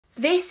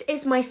This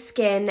is my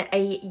skin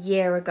a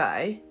year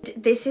ago.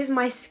 This is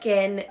my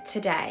skin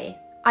today.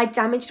 I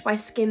damaged my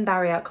skin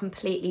barrier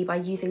completely by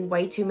using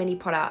way too many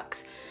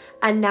products,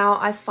 and now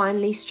I've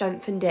finally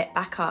strengthened it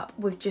back up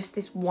with just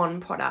this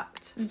one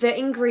product. The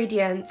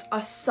ingredients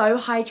are so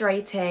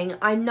hydrating.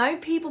 I know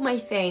people may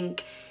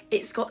think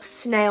it's got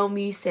snail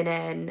mucin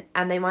in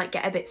and they might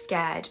get a bit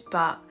scared,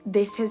 but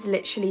this has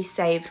literally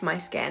saved my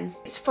skin.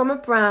 It's from a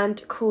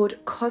brand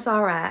called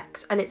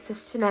Cosrx and it's the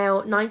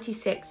Snail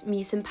 96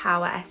 Mucin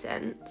Power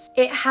Essence.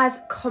 It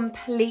has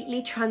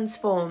completely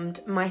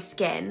transformed my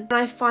skin and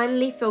I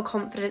finally feel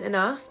confident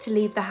enough to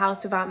leave the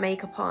house without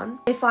makeup on.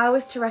 If I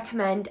was to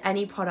recommend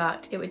any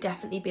product, it would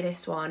definitely be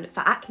this one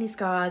for acne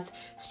scars,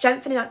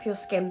 strengthening up your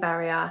skin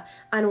barrier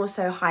and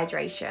also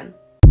hydration.